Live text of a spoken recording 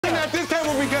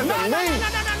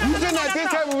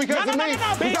cable because of me.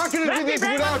 Because I couldn't do this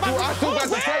without you. I still got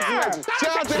the text message.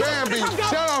 Shout out to Bambi.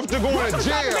 Shout out to going to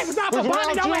jail. Because without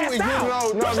you, it's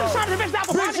no.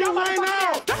 Bitch, you ain't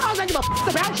out. Them hoes ain't give a f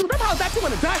about you. Them hoes got you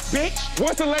in the dust, bitch.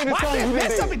 What's the latest song you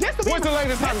did? What's the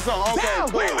latest type of song? Okay,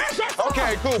 cool.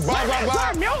 Okay, cool. Bye, bye,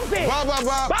 bye. Music. Bye, bye,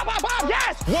 bye. Bye, bye, bye.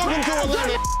 Yes. Welcome to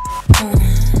Atlanta.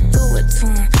 Do it to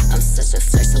him. I'm such a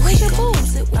flex. Where's your boo?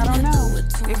 I don't know.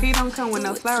 If he don't come with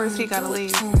no flowers, he gotta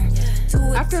leave.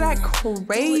 After that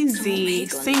crazy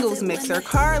singles mixer,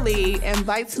 Karlie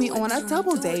invites me on a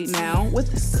double date now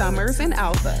with Summers and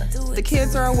Alpha. The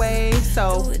kids are away,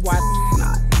 so why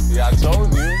not? Yeah, I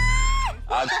told you.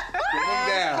 All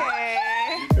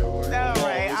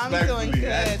right, I'm doing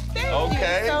good. Thank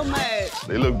you so much.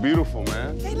 They look beautiful,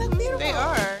 man. They look beautiful. They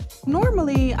are.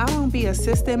 Normally, I don't be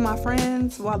assisting my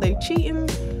friends while they cheating,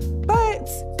 but,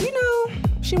 you know,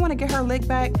 she want to get her lick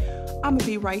back. I'm gonna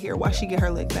be right here while she get her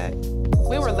lick back.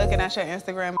 We were looking at your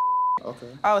Instagram. Okay.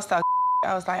 I was talking.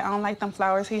 I was like, I don't like them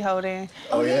flowers he holding.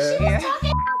 Oh, yeah? Yeah.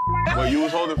 Well, you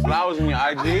was holding flowers in your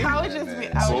IG? I was just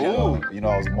You know,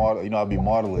 I was model. You know, I'd be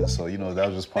modeling, so you know that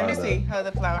was just part of that. Let me see. Hold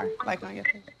the flower, like on your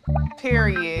face.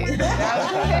 Period. Is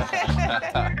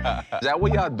that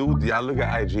what y'all do? Do y'all look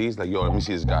at IGs like, yo, let me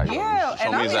see this guy? Yeah,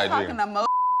 Show me his IG. Talking to Mo.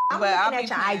 I'm looking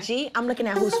at your IG. I'm looking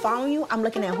at who's following you. I'm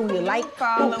looking at who you like,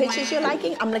 who pictures you're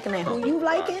liking. I'm looking at who you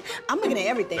liking. I'm looking at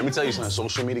everything. Let me tell you something.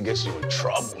 Social media gets you in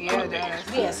trouble. Yeah, it does.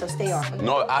 Yeah, so stay off.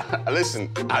 No,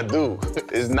 listen, I do.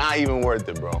 It's not even worth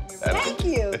it, bro. Thank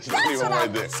you. It's That's not even what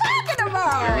I'm worth it. talking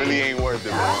about. It really ain't worth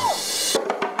it, bro.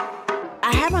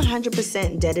 I haven't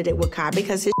 100% deaded it with Kai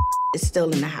because his is still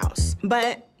in the house.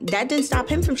 But that didn't stop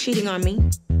him from cheating on me.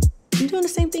 I'm doing the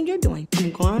same thing you're doing.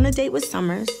 I'm going on a date with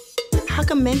Summers. How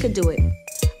come men could do it?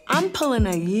 I'm pulling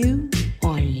a you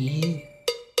on you.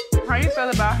 How do you feel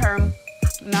about her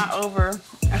not over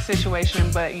a situation,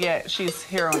 but yet she's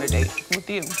here on a date with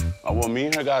you? Well, me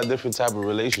and her got a different type of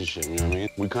relationship, you know what I mean?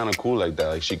 We kind of cool like that.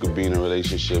 Like, she could be in a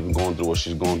relationship, going through what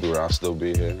she's going through, and I'll still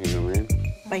be here, you know what I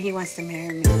mean? But he wants to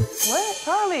marry me. What?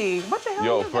 Karlie, what the hell?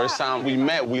 Yo, first time we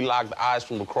met, we locked eyes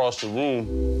from across the room.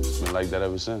 Been like that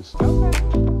ever since. Okay.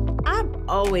 I've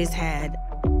always had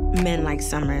men like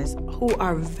Summers who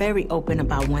are very open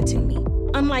about wanting me.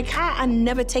 Unlike Kai, I've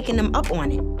never taken them up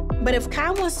on it. But if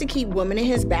Kai wants to keep women in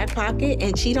his back pocket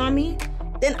and cheat on me,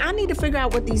 then I need to figure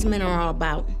out what these men are all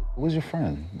about. Who's your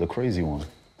friend, the crazy one?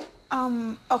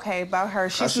 Okay, about her.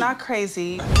 She's not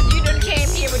crazy. You done came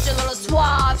here with your little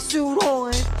suave suit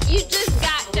on. You just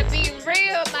got to be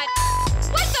real, my.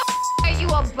 What the are you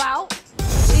about?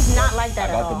 She's not like that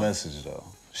at all. I got the message, though.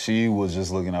 She was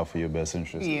just looking out for your best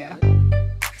interest. Yeah.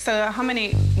 So how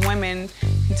many women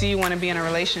do you want to be in a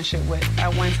relationship with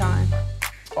at one time?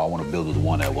 I want to build with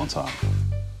one at one time.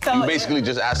 So you basically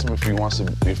just ask him if he wants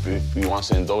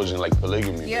to indulge in like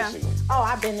polygamy. Yeah. Basically. Oh,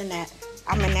 I've been in that.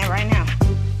 I'm in that right now.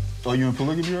 Oh, you in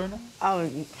polygamy right now? Oh,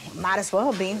 might as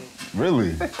well be.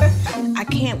 Really? I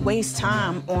can't waste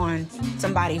time on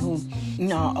somebody who, you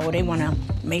know, oh, they want to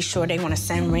make sure they want to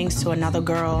send rings to another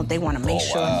girl. They want to make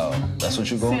sure. Wow, that's what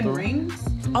you're going through? Send rings?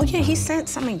 Oh, yeah, he sent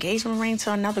some engagement ring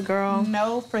to another girl.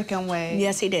 No freaking way.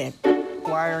 Yes, he did.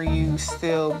 Why are you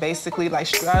still basically like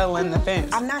straddling the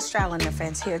fence? I'm not straddling the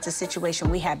fence here. It's a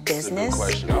situation. We have business.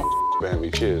 Good question.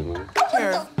 Bambi, cheers, man.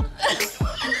 Sure.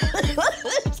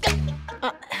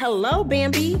 Hello,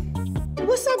 Bambi.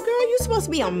 What's up, girl? You supposed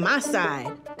to be on my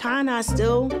side. Kai and I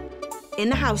still in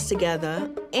the house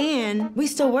together, and we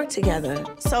still work together.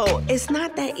 So it's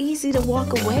not that easy to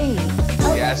walk away.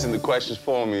 You're asking the questions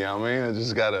for me, I mean, I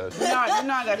just gotta... No,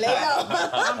 I got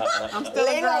that. I'm still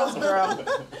a girl's girl.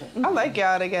 I like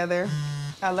y'all together.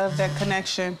 I love that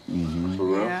connection. Mm-hmm. For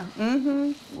real? Yeah.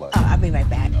 Mm-hmm. I'll be right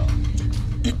back. Oh.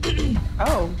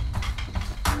 Hello?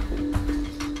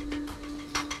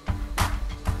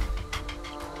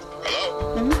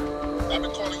 Mm-hmm. I've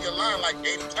been calling your line like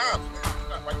 80 times.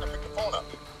 Why not pick the phone up?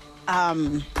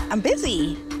 I'm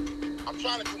busy. I'm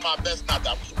trying to do my best not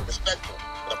to be respectful,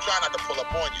 but I'm trying not to pull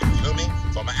up on you feel me?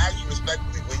 So I'm gonna ask you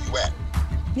respectfully where you at.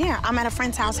 Yeah, I'm at a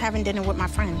friend's house having dinner with my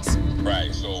friends.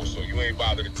 Right, so you ain't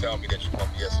bothered to tell me that you're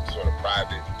gonna be at some sort of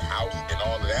private house and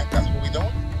all of that? That's what we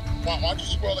doing? Why don't you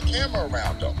scroll the camera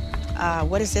around, though?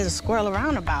 What is there to squirrel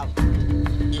around about?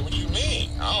 Yeah, what you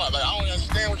mean? I don't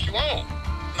understand what you want.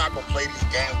 I'm not gonna play these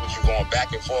games with you going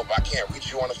back and forth. If I can't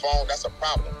reach you on the phone, that's a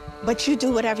problem. But you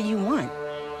do whatever you want.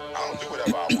 I don't do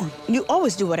whatever I want. You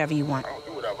always do whatever you want. I don't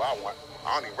do whatever I want.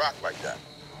 I don't even rock like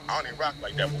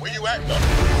that. But where you at, though?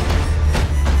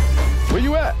 Where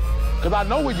you at? Because I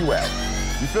know where you at.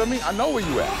 You feel me? I know where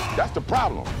you at. That's the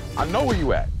problem. I know where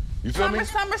you at. You feel me?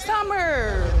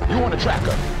 Summer. You on a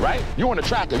tracker, right? You on a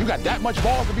tracker. You got that much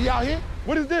balls to be out here?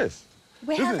 What is this?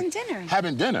 We're having dinner.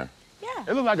 Having dinner? Yeah.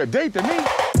 It look like a date to me.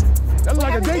 That look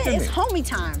like a date to me. It's homie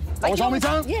time. Oh, it's homie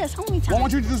time? Yeah, it's homie time. Why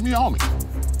don't you introduce me to your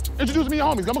homies? Introduce me to your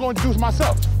homies. I'm gonna go introduce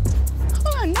myself.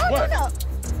 Hold on, no. I'm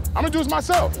gonna introduce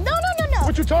myself. No.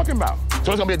 What you talking about?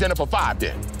 So it's gonna be a dinner for 5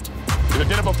 then. Is it a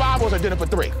dinner for 5 or is it a dinner for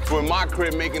 3? We're in my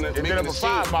crib making a Dinner for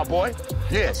 5, my boy.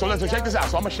 Yeah, so listen, check this out.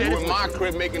 So I'm gonna share this We're in my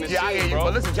crib making a Yeah, I hear you,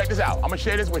 but listen, check this out. I'm gonna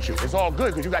share this with you. It's all good,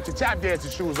 because you got your tap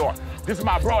dancing shoes on. This is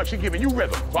my broad, she giving you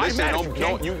rhythm. So I ain't mad at you,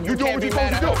 King. You doing what you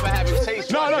supposed to do. For having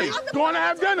taste. No, you're going to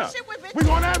have dinner. We're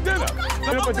going to have dinner.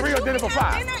 Dinner for 3 or dinner for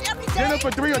 5? Dinner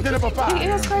for 3 or dinner for 5? He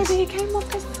is crazy. He came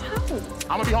off his house.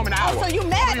 I'm gonna be home in an hour. So you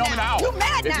mad I'm gonna be home in an now? hour. You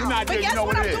mad now? If you're not there, you know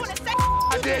what it is.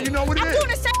 Not there, you know what it is. I'm doing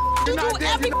the same you do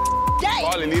every day.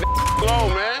 Karlie, leave that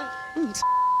alone, man.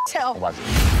 Tell. Watch it.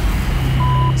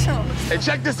 Hey,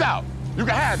 check this out. You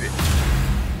can have it.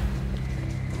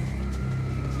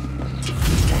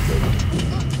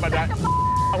 About that.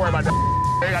 Don't worry about that.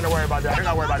 Ain't got to worry about that. Ain't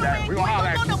got to worry about that. We gonna holler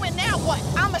at you. No, now what?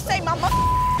 I'ma say my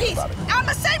piece.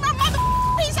 I'ma say my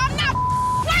piece. I'm not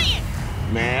playing.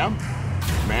 Ma'am,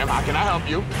 how can I help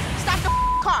you? Stop the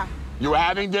car. You were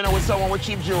having dinner with someone with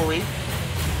cheap jewelry.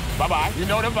 Bye-bye. You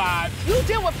know the vibe. You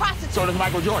deal with prostitutes. So does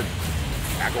Michael Jordan.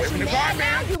 Back away from the car,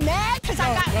 man. You mad? Because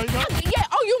I got... Yeah,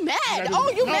 oh, you mad.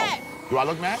 Oh, you mad. Do I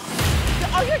look mad?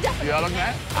 Oh, you're definitely... Do I look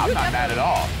mad? I'm not mad at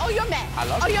all. Oh, you're mad. I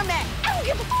love you. Oh, you're mad. I don't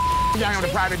give a You're on a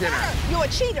private dinner. You're a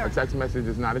cheater. A text message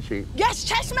is not a cheat. Yes,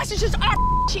 text messages are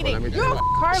cheating. Well, You're a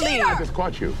Karlie. cheater. I just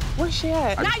caught you. Where's she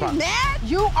at? Now you mad?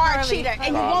 You are a cheater,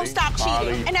 and you won't stop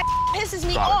cheating. And that pisses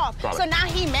me off. So now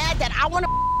he mad that I want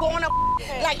to go on a...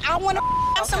 Like, I want to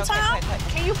have some time.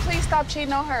 Can you please stop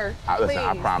cheating on her? Listen,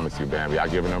 I promise you, baby,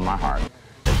 I've given her my heart.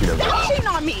 And she doesn't Stop cheating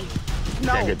on me.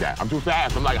 No. Can't get that. I'm too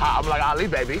fast. I'm like Ali,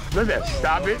 baby. Listen,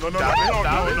 stop it. No.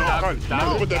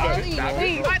 Put that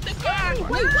back.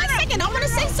 Wait 1 second. I want to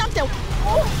say something.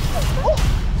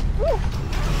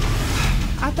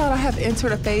 I thought I have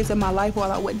entered a phase in my life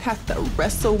where I wouldn't have to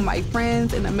wrestle my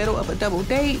friends in the middle of a double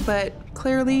date, but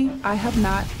clearly I have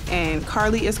not, and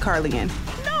Karlie is Karlieing.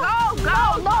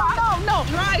 No.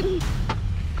 Right.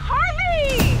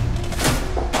 Karlie!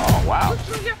 Oh, wow.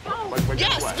 Your phone. But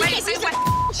Yes, what? he's a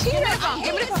cheater.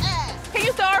 Give me the phone. Can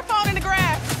you throw her phone in the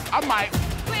grass? I might.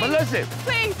 Please. But listen,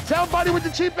 Please. tell buddy with the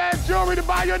cheap-ass jewelry to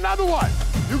buy you another one.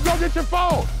 You go get your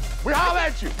phone. We holler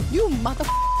at you. You mother...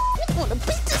 You want to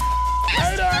beat this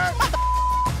Later.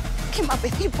 Came up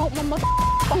and he broke my mother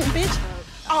phone, bitch.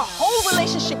 Our whole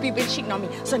relationship, you been cheating on me.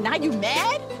 So now you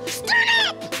mad? Stand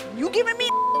up! You giving me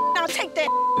I'll take that.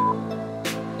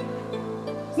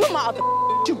 Where my other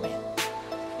you man?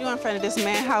 You in front of this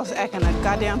man's house acting a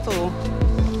goddamn fool.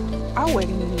 I would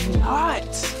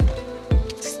not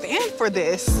stand for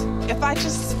this if I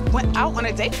just went out on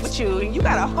a date with you and you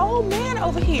got a whole man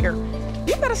over here.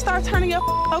 You better start turning your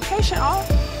location off.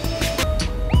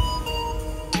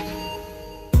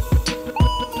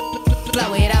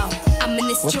 Blow it out. I'm in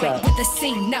this joint with the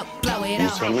scene. No, blow it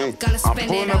out. I'm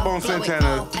pulling up on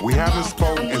Santana. We haven't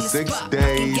spoken in 6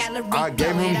 days. I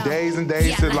gave him days and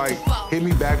days to like hit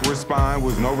me back, respond,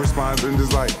 was no response, and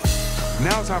just like,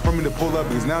 now it's time for me to pull up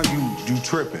because now you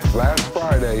tripping. Last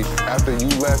Friday, after you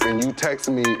left and you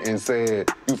texted me and said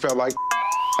you felt like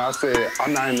I said,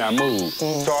 I'm not in that mood.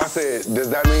 So I said, does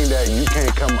that mean that you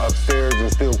can't come upstairs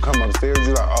and still come upstairs?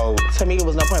 You're like, oh. To me, it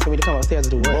was no point for me to come upstairs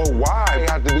to do what? Well, why? It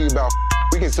have to be about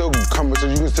we can still come, so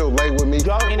you can still lay with me.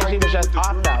 Your energy was just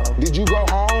off, though. Did you go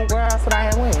home? Where else would I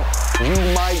have went? You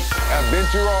might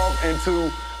venture off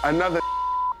into another.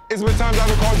 It's been times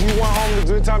I've called you, you went home.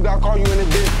 It's been times I'll call you and it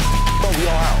been over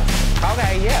your house.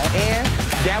 Okay, yeah, and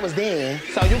that was then.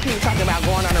 So you keep talking about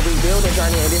going on a rebuilding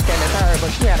journey and this, that, and the third, but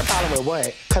you had a problem with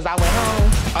what? Because I went home,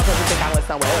 or because you think I went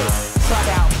somewhere else? So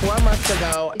about 4 months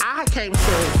ago, I came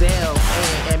to Zell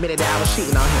and admitted that I was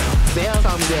cheating on him. Zell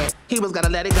told me that he was gonna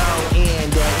let it go and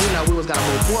that, you know, we was gonna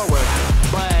move forward.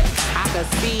 But I could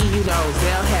see, you know,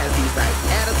 Zell has these like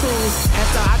attitudes, and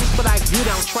so I just feel like you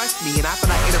don't trust me, and I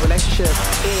feel like in a relationship,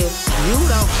 if you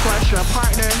don't trust your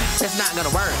partner, it's not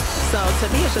gonna work. So to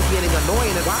me, it's just getting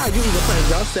annoying. And why are you even putting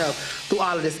yourself through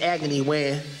all of this agony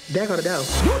when they're gonna go?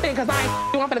 You think because I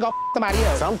ain't you, I'm gonna go somebody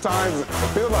else. Sometimes I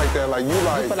feel like that, like you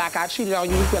like. You feel like I cheated on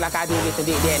you, you feel like I did this and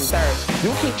did that and third.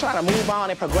 You keep trying to move on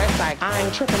and progress like I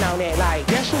ain't tripping on that. Like,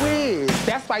 yes you is.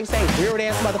 That's why you say weird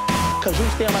ass cause you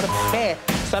still mad.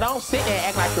 So don't sit there and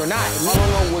act like you're not. I don't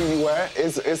know where you at.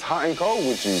 It's hot and cold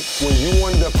with you. When you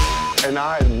wanted to and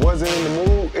I wasn't in the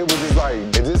mood, it was just like,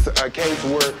 is this a case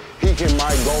where he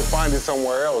might go find it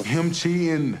somewhere else? Him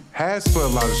cheating has put a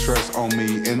lot of stress on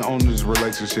me and on these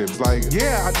relationships. Like,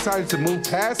 yeah, I decided to move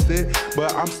past it,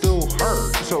 but I'm still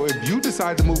hurt. So if you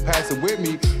decide to move past it with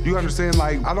me, you understand,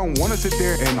 like, I don't want to sit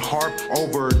there and harp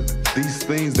over these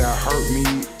things that hurt me,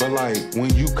 but like,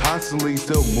 when you constantly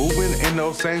still moving in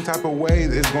those same type of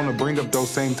ways, it's gonna bring up those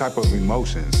same type of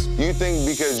emotions. You think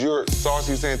because you're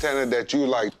Saucy Santana that you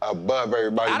like above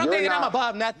everybody? I don't think that I'm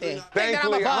above nothing.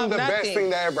 Thankfully, I'm the best thing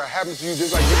that ever happened to you,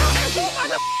 just like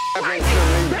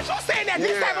Bitch, you saying that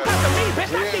this happened because of me, bitch.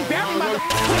 I think very much.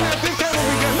 This happened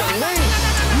because of me.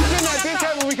 You did not this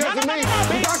happened because of me.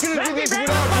 If I could have did this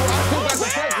without you, I still got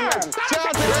the text message. Shout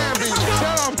out to Abby.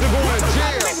 Shout out to going to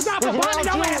jail. Without you, we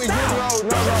get it.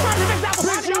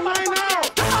 Bitch, you right now.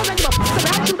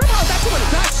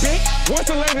 What's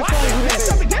the latest song you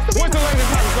did? What's the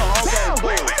latest song?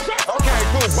 Okay,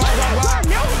 cool. Bye, bye, bye.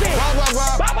 Bye, bye,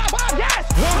 bye. Bye, bye, bye, yes.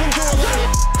 Welcome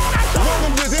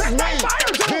to Atlanta.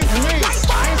 Welcome to this me.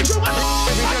 This me.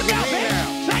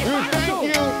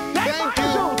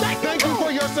 Thank you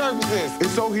for your services.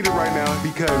 It's so heated right now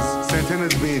because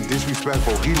Santana's being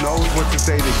disrespectful. He knows what to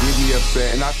say to get me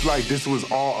upset, and I feel like this was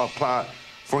all a plot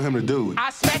for him to do. I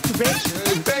smacked you, bitch.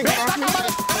 Thank you.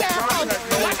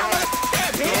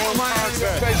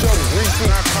 Face your greasy,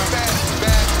 fat,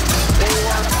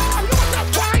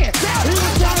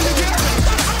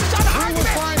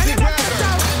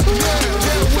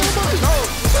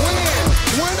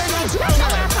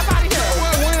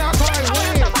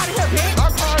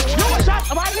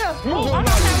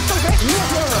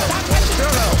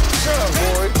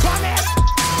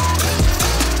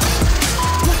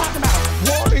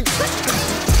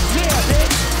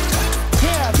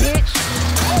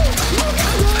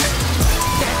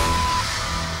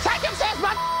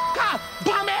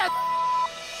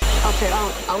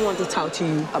 I want to talk to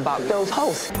you about those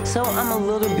posts. So I'm a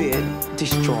little bit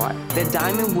distraught that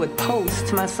Diamond would post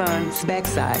to my son's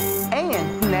backside,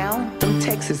 and now them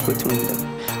texts between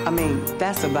them. I mean,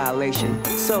 that's a violation.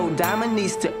 So Diamond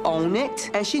needs to own it,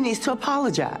 and she needs to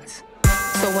apologize.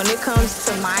 So when it comes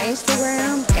to my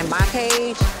Instagram and my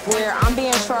page, where I'm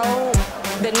being trolled,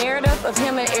 the narrative of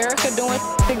him and Erica doing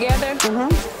together,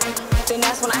 then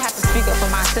that's when I have to speak up for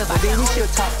myself. Then you should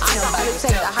talk to him about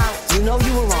yourself. You know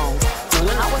you were wrong.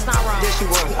 I was not wrong. Yes, you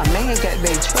were. A man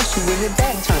they trust you with his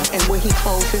back turned and when he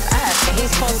closed his eyes. And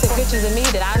he's posted pictures of me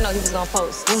that I know he was gonna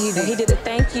post. He did a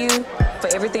thank you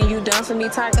for everything you done for me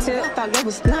type tip. I thought that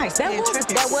was nice. That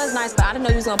was nice, but I didn't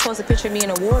know he was gonna post a picture of me in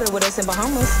the water with us in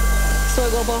Bahamas. So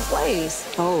it go both ways.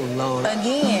 Oh, Lord.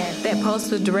 Again, that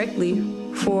post was directly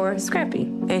for Scrappy,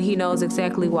 and he knows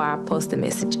exactly why I post the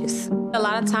messages. A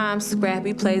lot of times,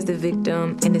 Scrappy plays the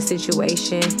victim in the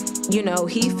situation. You know,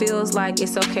 he feels like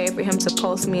it's okay for him to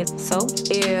post me. So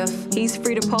if he's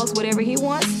free to post whatever he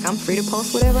wants, I'm free to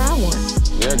post whatever I want.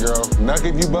 Yeah, girl. Knock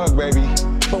if you buck, baby.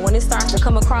 But when it starts to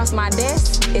come across my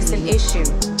desk, it's an issue.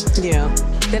 Yeah.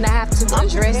 Then I have to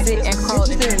address it and call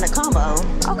it. Interested in the combo.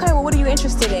 Okay, well, what are you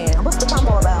interested in? What's the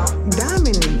combo about?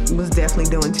 Diamond was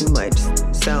definitely doing too much.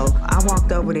 So I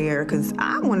walked over there because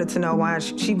I wanted to know why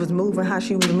she was moving how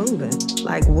she was moving.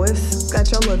 Like, what's got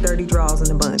your little dirty draws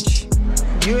in the bunch?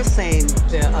 You're saying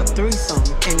they're a threesome,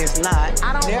 and it's not.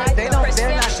 I don't like they're not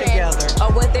together.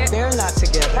 Of what they're not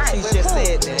together. Right, She just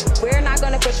said that. We're not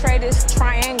going to portray this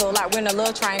triangle like we're in a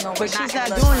love triangle. But she's not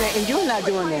doing that, and you're not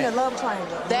doing that. We're in a love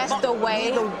triangle. That's the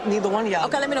way. Neither one of y'all.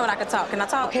 Okay, let me know when I can talk. Can I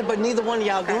talk? Okay, but neither one of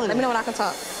y'all doing it. Let me know when I can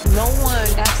talk. No one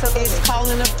Absolutely. is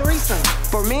calling a threesome.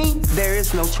 For me, there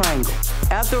is no triangle.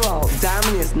 After all,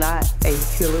 Diamond is not a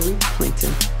Hillary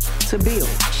Clinton to Bill.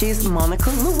 She's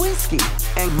Monica Lewinsky.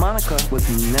 And Monica was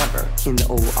never in the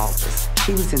Oval Office.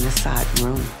 She was in the side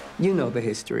room. You know the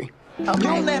history. Okay.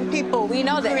 Don't let people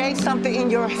create something in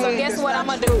your head. So guess what I'm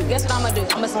gonna do? Guess what I'm gonna do?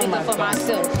 I'm gonna speak up for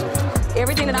myself.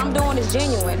 Everything that I'm doing is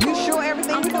genuine. You sure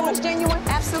everything you're doing is genuine?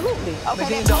 Absolutely. Okay,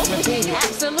 then don't continue.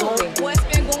 Absolutely. What's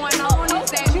been going on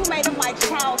is that you made him like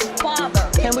Charles' father.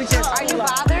 Can we just? Are you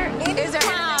bothered? Is there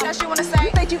anything else you wanna say?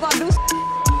 You think you're gonna do?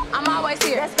 I'm always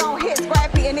here. That's gonna hit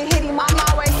Scrappy and then hit him. I'm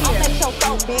always here. I'll make your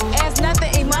throat big. There's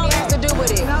nothing money has to do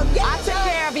with it. I took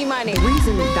care of E-Money. The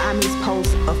reason that Diamond's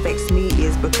post affects me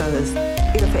is because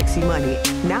it affects E-Money.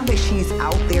 Now that she's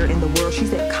out there in the world,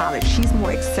 she's at college, she's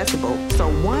more accessible. So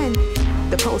one,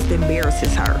 the post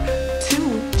embarrasses her.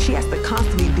 Two, she has to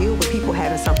constantly deal with people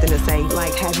having something to say.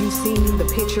 Like, have you seen the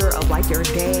picture of like your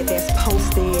dad that's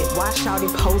posted? Why shawty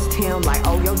post him like,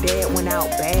 oh, your dad went out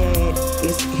bad?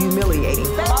 It's humiliating.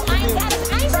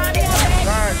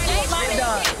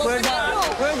 We're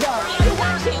done.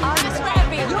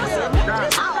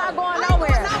 I'm not going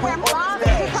nowhere.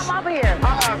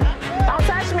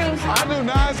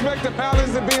 the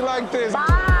palace to be like this.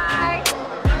 Bye.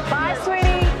 Bye,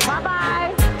 sweetie.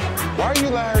 Bye-bye. Why you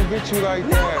let her get you like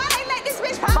that? Why they let this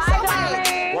bitch pop so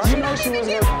darling? Why you know she was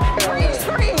gonna green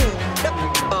screen.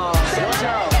 Watch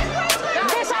out.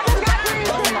 Bitch, I just got green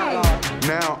screen.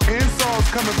 Now, insults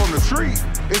coming from the street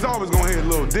is always gonna hit a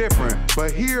little different.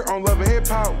 But here on Love and Hip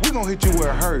Hop, we gonna hit you where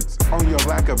it hurts on your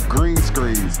lack of green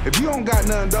screens. If you don't got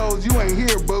none of those, you ain't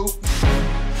here, boo.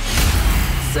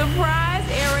 Surprise,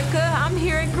 Erica. I'm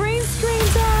here at green screen,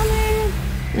 darling.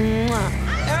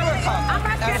 Erica. I'm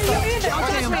not scared of you either. Don't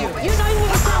touch me. You know you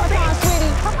need to calm down,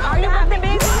 sweetie. Are you booked the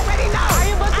big? You already know. Are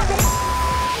you booked the big?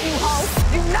 You hoe.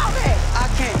 You know that. I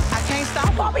can't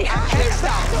stop. Bobby, I can't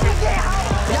stop.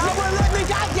 Y'all will let me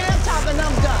goddamn talk and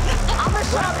I'm done. I'm gonna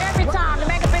show up every time to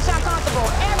make a bitch uncomfortable.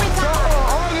 Every So, time.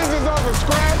 all this is over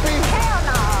Scrappy? Hell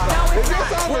no. No, Is this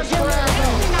over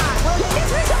Scrappy? Well, this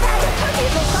bitch have had the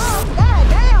cookies or something. God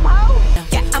damn, hoe.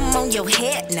 Yeah, I'm on your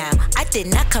head now. I did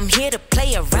not come here to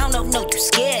play around. Oh no, you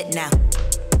scared now.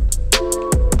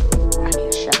 I need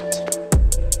a shot.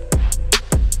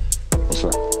 What's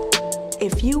up?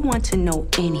 If you want to know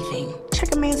anything,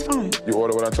 check a man's phone. You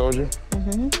order what I told you?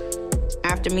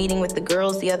 After meeting with the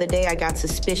girls the other day, I got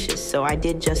suspicious, so I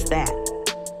did just that.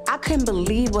 I couldn't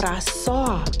believe what I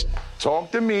saw.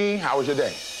 Talk to me. How was your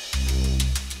day?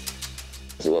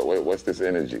 So what's this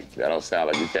energy? That don't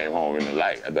sound like you came home in the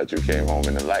light. I thought you came home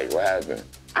in the light. What happened?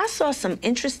 I saw some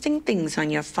interesting things on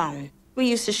your phone. We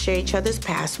used to share each other's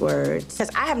passwords,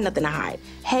 because I have nothing to hide.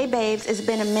 Hey, babes, it's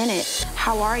been a minute.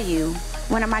 How are you?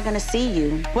 When am I gonna see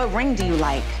you? What ring do you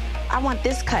like? I want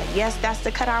this cut. Yes, that's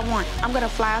the cut I want. I'm gonna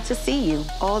fly out to see you.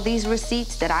 All these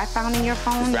receipts that I found in your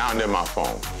phone. Found in my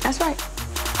phone. That's right.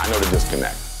 I know the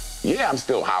disconnect. Yeah, I'm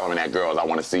still hollering at girls. I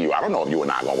want to see you. I don't know if you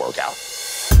and I are gonna work out.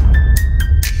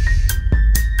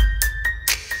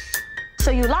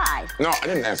 So you lied? No, I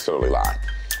didn't necessarily lie.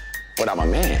 But I'm a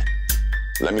man.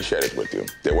 Let me share this with you.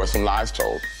 There were some lies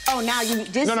told. Oh, now you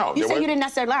No, you said you didn't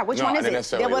necessarily lie. Which one is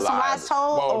it? There was some lies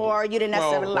told, or you didn't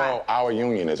necessarily lie? Well, our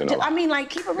union isn't a lie. I mean, like,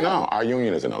 keep it real. No, our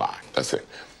union isn't a lie. That's it.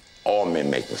 All men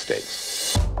make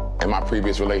mistakes. In my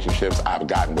previous relationships, I've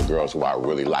gotten with girls who I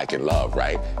really like and love,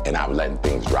 right? And I've letting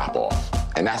things drop off.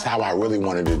 And that's how I really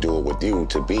wanted to do it with you,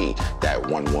 to be that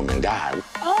one woman guy.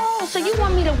 Oh, so you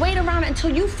want me to wait around until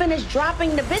you finish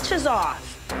dropping the bitches off?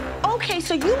 Okay,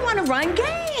 so you want to run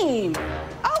game.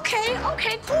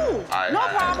 Okay, cool. Right, no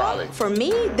problem. Karlie. For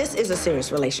me, this is a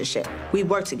serious relationship. We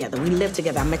work together, we live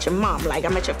together. I met your mom, like I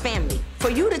met your family. For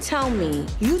you to tell me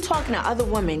you talking to other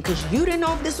women because you didn't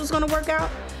know if this was gonna work out,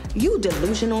 you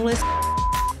delusional as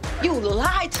You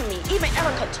lied to me. Even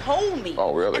Erica told me.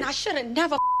 Oh, really? And I should have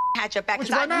never had your back. What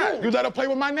you got now? You let her play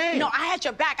with my name. No, I had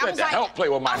your back. You I let was the like, help play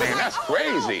with my name. That's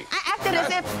crazy. I acted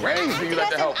as if. Crazy you let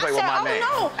the help play with my name.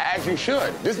 No. As you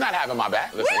should. This is not having my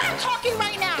back. Listen, We are talking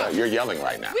right now. You're yelling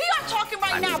right now. We are talking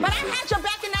right now, but I had your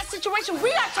back in that situation.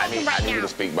 We are talking right I need you now. to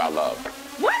speak about love.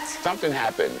 What? Something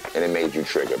happened and it made you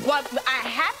triggered. What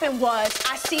happened was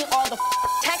I seen all the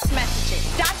text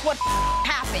messages. That's what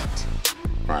happened.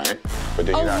 Right? But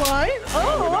then you're not. What?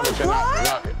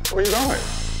 Where you going?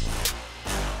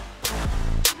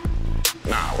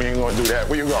 Nah, we ain't gonna do that.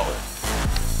 Where you going?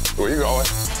 Where you going?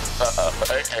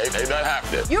 Ain't nothing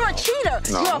happening. You're a cheater.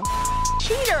 No. You're a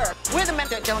cheater. We're the men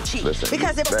that don't cheat. Listen,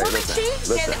 because if a woman cheats,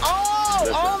 then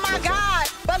oh my God.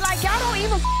 But like y'all don't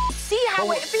even see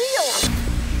how it feels.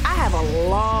 I have a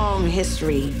long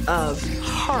history of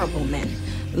horrible men.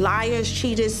 Liars,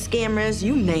 cheaters, scammers,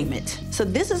 you name it. So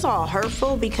this is all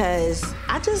hurtful because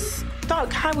I just thought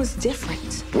Kai was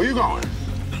different. Where you going?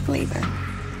 Leave her.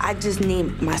 I just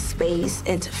need my space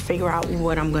and to figure out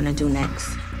what I'm gonna do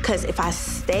next. Because if I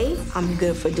stay, I'm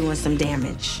good for doing some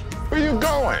damage. Where you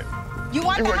going? You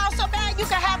want the house so bad, you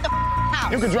can have the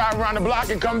house. You can drive around the block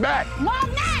and come back. No,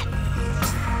 I'm not.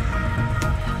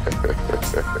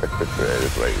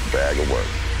 It's like a bag of work.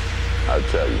 I'll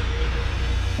tell you.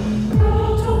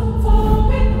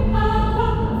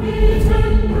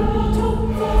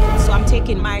 So I'm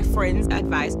taking my friend's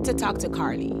advice to talk to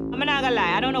Karlie. I'm not gonna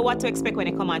lie, I don't know what to expect when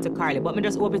I come on to Karlie, but I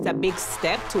just hope it's a big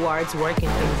step towards working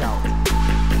things out.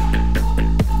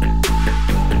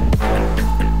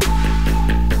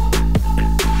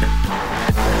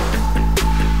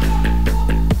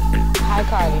 Hi,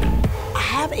 Karlie. I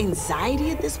have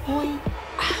anxiety at this point.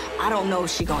 I don't know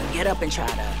if she's gonna get up and try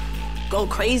to go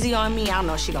crazy on me. I don't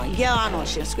know if she's gonna yell. I don't know if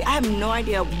she's gonna scream. I have no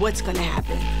idea what's gonna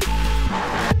happen.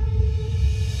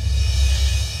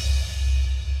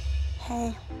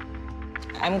 Hey.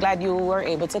 I'm glad you were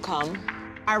able to come.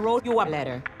 I wrote you a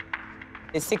letter.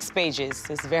 It's 6 pages.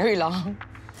 It's very long.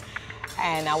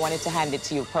 And I wanted to hand it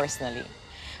to you personally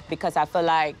because I feel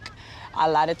like a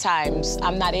lot of times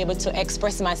I'm not able to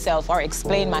express myself or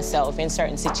explain myself in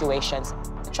certain situations.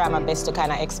 I try my best to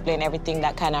kind of explain everything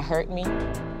that kind of hurt me.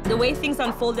 The way things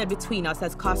unfolded between us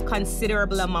has caused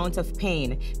considerable amount of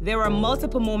pain. There were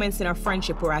multiple moments in our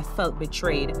friendship where I felt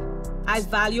betrayed. I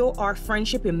value our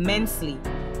friendship immensely,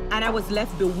 and I was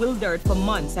left bewildered for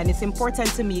months, and it's important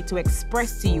to me to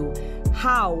express to you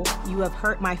how you have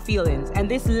hurt my feelings. And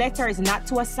this letter is not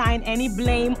to assign any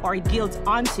blame or guilt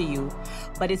onto you,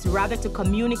 but it's rather to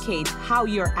communicate how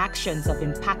your actions have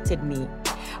impacted me,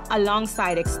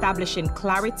 alongside establishing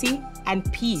clarity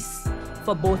and peace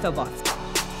for both of us.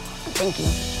 Thank you.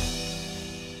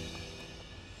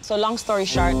 So long story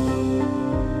short,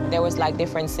 there was like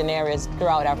different scenarios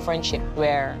throughout our friendship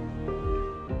where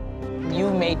you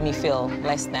made me feel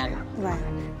less than. Right.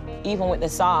 Even with the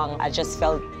song, I just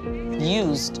felt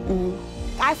used.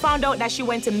 I found out that she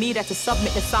went to meet her to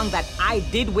submit the song that I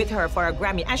did with her for a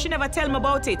Grammy, and she never tell me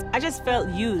about it. I just felt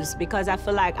used because I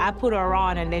feel like I put her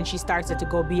on, and then she started to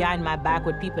go behind my back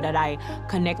with people that I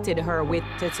connected her with.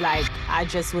 It's like I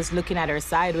just was looking at her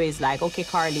sideways like, okay,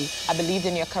 Karlie, I believed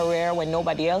in your career when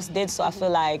nobody else did, so I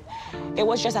feel like it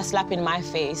was just a slap in my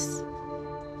face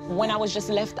when I was just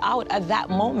left out at that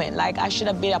moment. Like, I should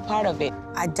have been a part of it.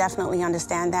 I definitely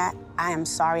understand that. I am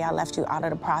sorry I left you out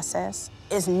of the process.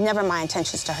 It's never my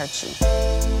intentions to hurt you.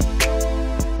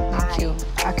 Thank you.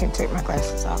 I can take my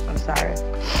glasses off. I'm sorry.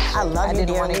 I love you,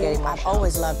 didn't want to get I've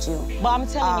always loved you. But I'm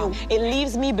telling you, it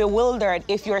leaves me bewildered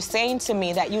if you're saying to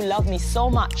me that you love me so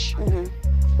much.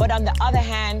 But on the other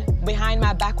hand, behind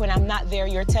my back when I'm not there,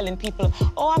 you're telling people,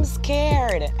 oh, I'm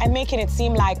scared, and making it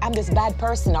seem like I'm this bad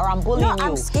person or I'm bullying you. No,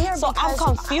 I'm scared so because...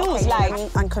 I'm confused, okay, like... Let me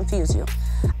unconfuse you.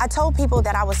 I told people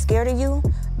that I was scared of you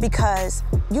because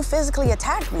you physically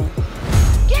attacked me.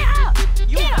 Get up!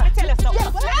 Get up! Let me tell you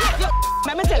something.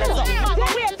 Let me tell you something.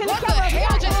 Wait till what the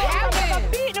hell just happened?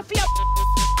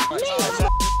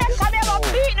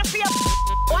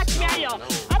 Watch me, yo.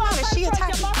 She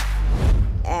attacked me.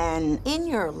 And in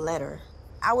your letter,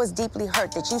 I was deeply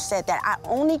hurt that you said that I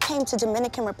only came to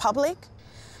Dominican Republic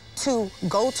to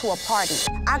go to a party.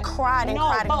 I cried and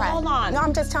cried and cried. No, but hold on. No,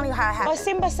 I'm just telling you how it happened. But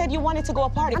Simba said you wanted to go a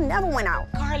party. I never went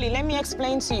out. Karlie, let me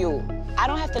explain to you. I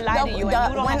don't have to lie to you,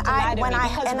 and you don't have to lie to me,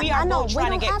 because we are both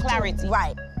trying to get clarity.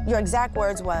 Right. Your exact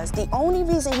words was, the only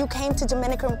reason you came to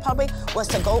Dominican Republic was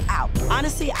to go out.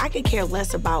 Honestly, I could care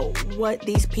less about what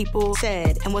these people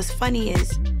said. And what's funny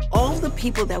is, all the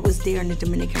people that was there in the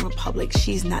Dominican Republic,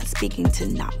 she's not speaking to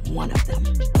not one of them.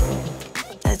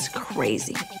 That's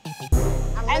crazy.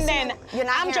 And then you're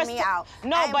not hearing me out.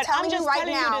 No, but I'm just right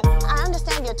telling now. you to... I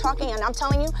understand you're talking, and I'm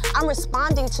telling you, I'm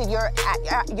responding to your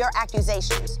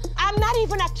accusations. I'm not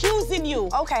even accusing you.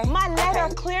 Okay. My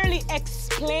letter clearly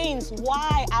explains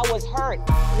why I was hurt.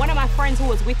 One of my friends who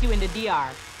was with you in the DR,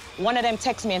 one of them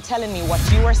texted me and telling me what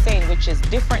you were saying, which is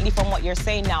differently from what you're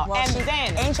saying now. Well, and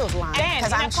then Angel's lying,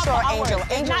 because I'm sure Angel.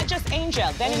 It's not just Angel.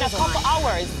 Then in a couple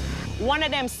hours, one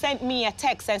of them sent me a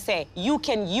text and said, "You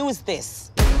can use this."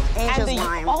 Angel's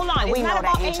lying. Hold on, it's not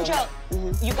about Angel.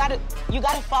 You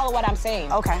gotta follow what I'm saying.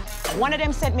 Okay. One of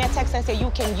them sent me a text and said, you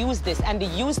can use this. And the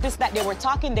use this that they were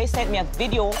talking, they sent me a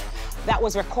video that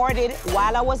was recorded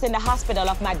while I was in the hospital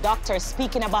of my doctor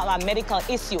speaking about my medical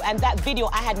issue. And that video,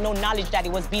 I had no knowledge that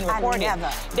it was being recorded.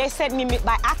 They sent me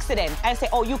by accident and said,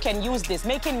 oh, you can use this,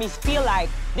 making me feel like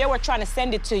they were trying to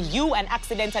send it to you and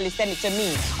accidentally send it to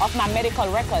me of my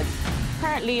medical records.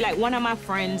 Apparently, like, one of my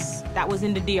friends that was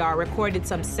in the DR recorded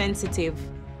some sensitive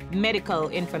medical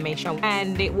information,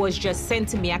 and it was just sent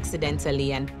to me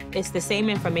accidentally, and it's the same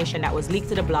information that was leaked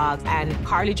to the blogs, and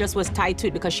Karlie just was tied to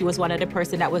it because she was one of the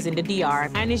person that was in the DR,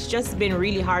 and it's just been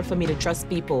really hard for me to trust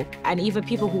people, and even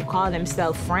people who call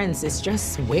themselves friends. It's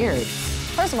just weird.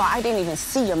 First of all, I didn't even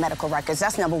see your medical records.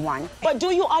 That's number one. But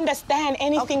do you understand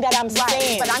anything that I'm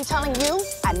saying? But I'm telling you,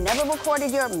 I never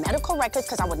recorded your medical records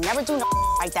because I would never do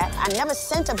like that. I never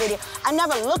sent a video. I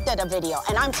never looked at a video.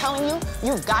 And I'm telling you,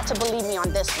 you've got to believe me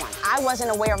on this one. I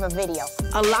wasn't aware of a video.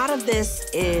 A lot of this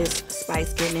is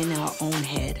Spice getting in her own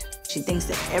head. She thinks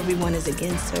that everyone is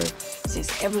against her,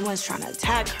 since everyone's trying to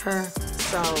attack her.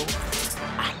 So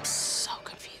I'm so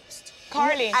confused.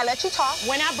 Karlie, I let you talk.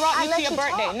 When I brought you to your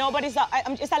birthday,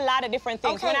 it's a lot of different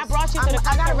things. Okay, when I brought you to the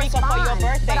Costa Rica for your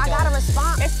birthday, but I gotta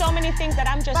respond. There's so many things that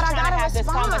I'm just trying to have this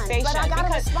conversation. But I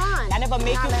gotta respond. I never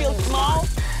make you feel small.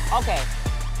 Okay,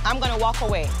 I'm gonna walk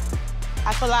away.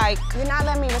 I feel like... You're not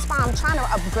letting me respond. I'm trying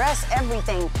to address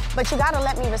everything, but you gotta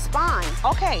let me respond.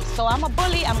 Okay, so I'm a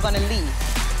bully, I'm gonna leave.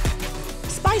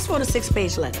 Spice wrote a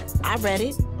 6-page letter. I read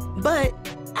it, but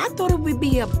I thought it would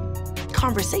be a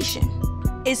conversation.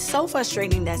 It's so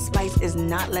frustrating that Spice is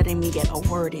not letting me get a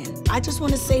word in. I just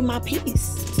want to say my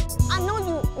piece. I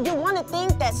know you want to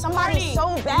think that somebody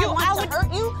so bad wants to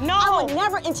hurt you. No. I would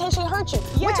never intentionally hurt you.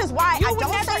 Yeah. Which is why I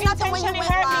don't say nothing when you went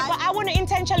hurt live. me, but I wouldn't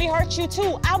intentionally hurt you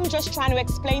too. I'm just trying to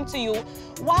explain to you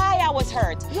why I was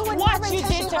hurt. You would what never you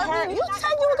did to hurt me. You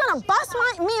said you were gonna bust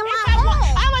me in my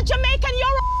head. I'm a Jamaican,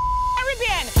 you're a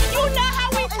Caribbean. You know how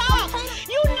we talk.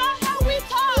 You know how we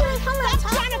talk.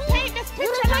 Stop trying to paint this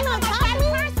picture like I'm a bad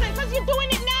person, because you're doing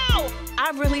it now.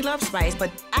 I really love Spice, but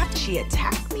after she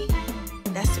attacked me,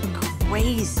 that's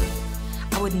crazy.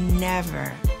 I would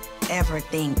never, ever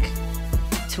think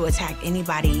to attack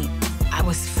anybody I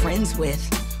was friends with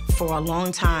for a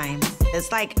long time.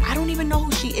 It's like, I don't even know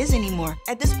who she is anymore.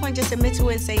 At this point, just admit to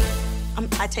it and say,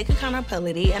 I take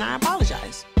accountability and I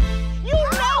apologize. You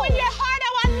know in your heart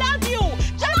how I love you.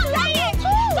 Just say it.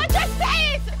 But just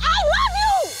say it. I love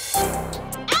you.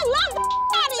 I love the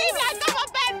out of you. Like I'm a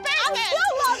bad person. I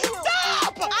still love you.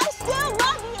 Stop. I still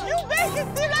love you. You make it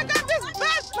seem like I'm this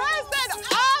bad person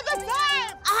all the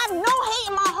time. I have no hate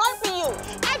in my heart for you.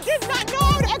 I did not know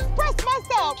how to express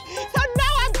myself. So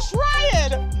now I'm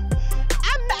trying.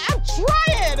 I'm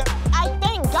trying. I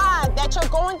thank God that you're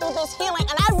going through this healing,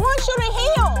 and I want you to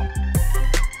heal.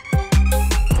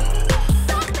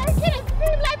 Stop making it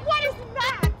seem like what is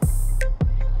not.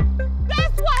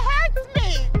 That's what hurts me.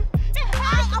 It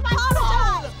hurts my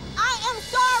soul. I am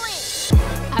sorry.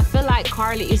 I feel like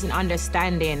Karlie isn't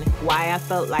understanding why I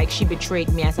felt like she betrayed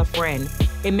me as a friend.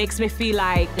 It makes me feel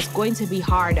like it's going to be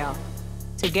harder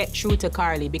to get through to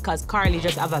Karlie because Karlie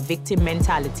just have a victim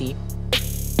mentality.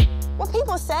 What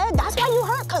people said, that's why you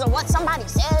hurt, because of what somebody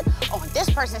said. Oh, this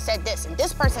person said this and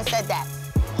this person said that.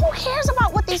 Who cares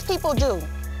about what these people do?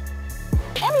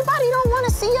 Everybody don't want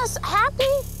to see us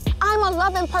happy. I'm a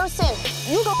loving person.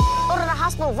 You go to the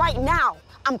hospital right now.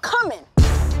 I'm coming,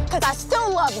 because I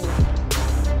still love you.